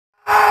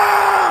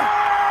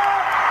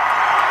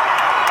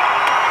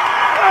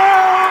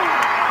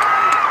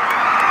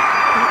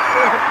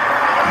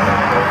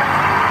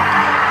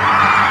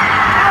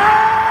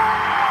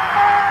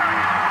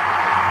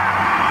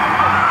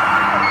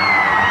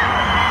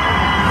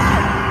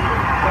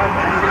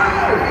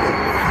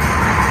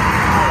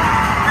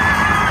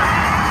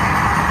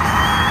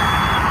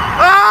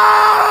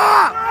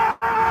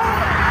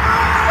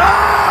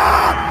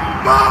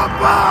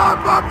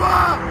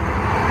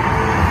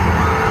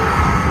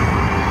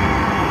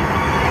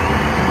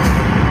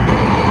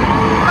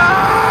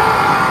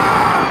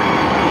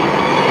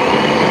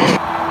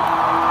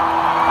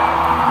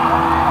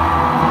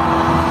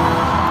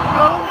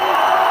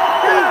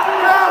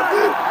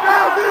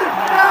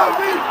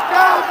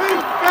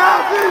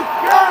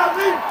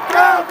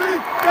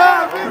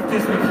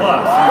Disney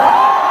Plus.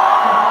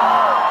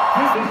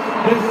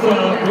 This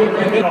will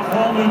give a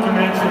whole new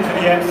dimension to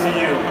the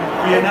MCU.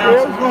 We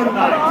announced Moon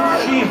Knight,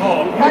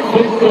 She-Hulk,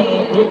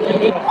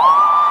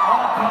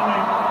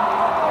 Homecoming,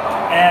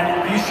 and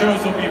these shows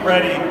will be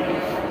ready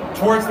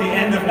towards the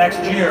end of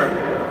next year,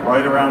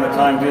 right around the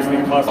time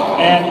Disney Plus.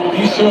 And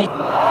these shows,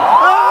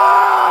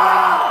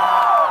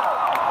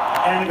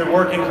 and they're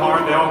working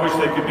hard. They all wish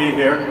they could be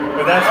here,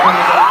 but that's when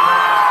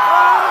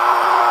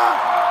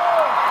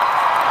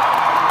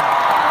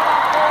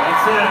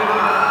that's it.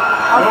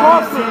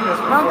 Nobody's seen this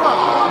before.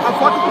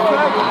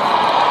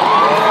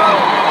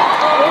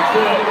 That's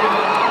it.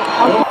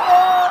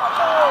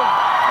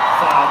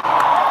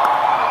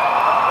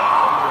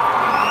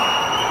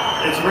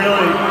 It's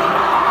really...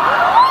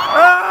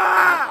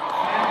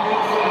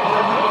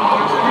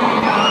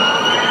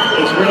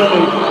 It's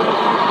really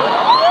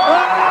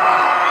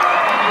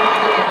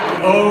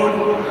an ode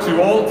to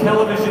old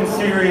television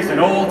series and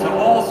ode to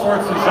all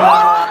sorts of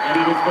genres, and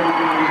it is going to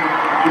be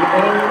an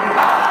ode.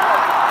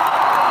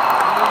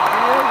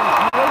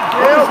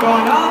 What is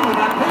going on with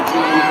that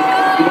picture?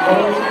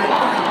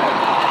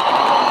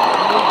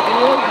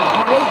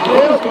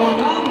 What is going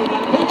on with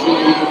that picture?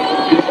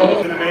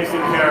 It's an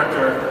amazing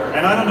character,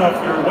 and I don't know if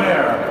you're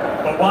aware,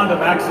 but Wanda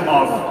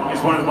Maximoff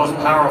is one of the most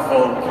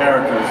powerful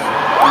characters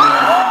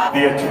in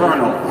the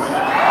Eternals.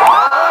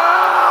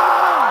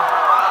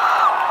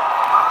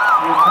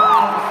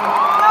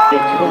 The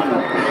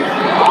Eternals.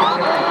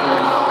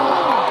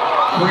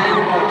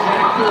 Created by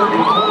Jack Kirby.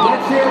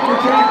 Let's hear it for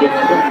Jack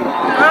Kirby.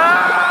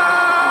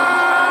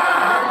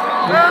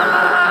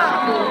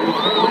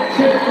 Let's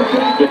hear it for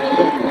Jack Kirby.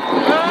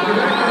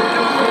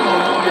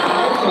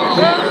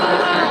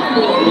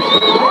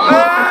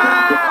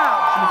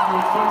 She's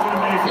doing such an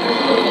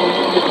amazing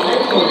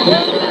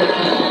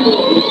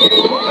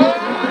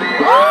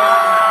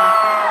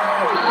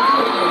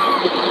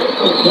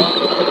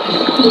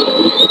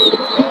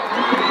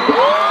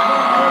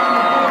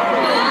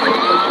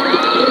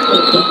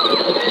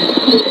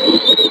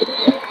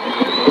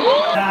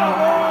Now,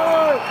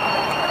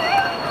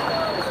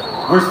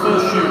 we're still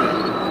shooting,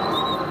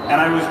 and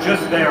I was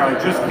just there. I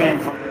just came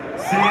from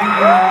seeing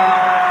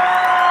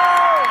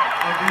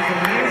these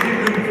amazing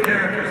group of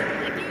characters.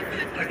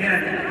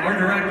 Again, our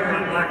director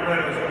on Black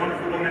Widow is a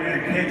wonderful woman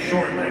named Kate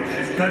Shortland.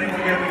 She's cutting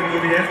together the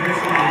movie as we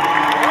speak.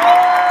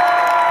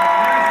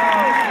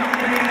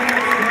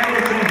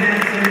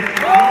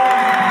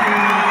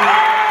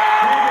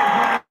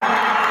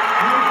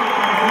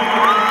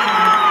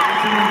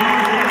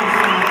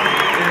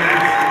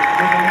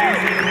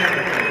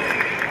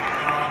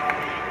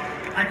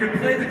 I could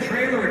play the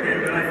trailer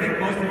again, but I think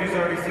most of you's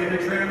already seen the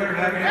trailer,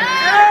 have you?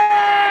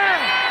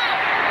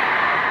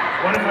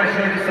 What if I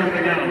showed you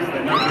something else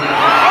that nobody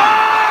else?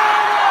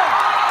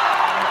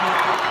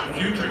 The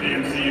future of the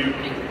MCU.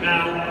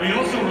 Now, we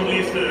also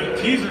released a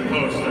teaser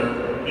poster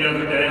the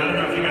other day. I don't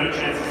know if you got a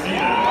chance to see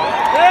that.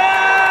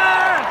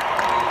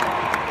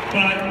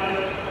 But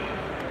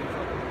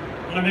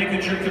when I make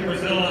a trip to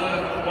Brazil,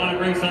 I want to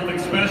bring something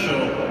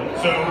special.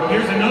 So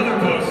here's another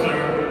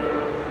poster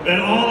that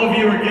all of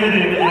you are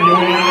getting on your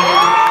way out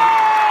of here.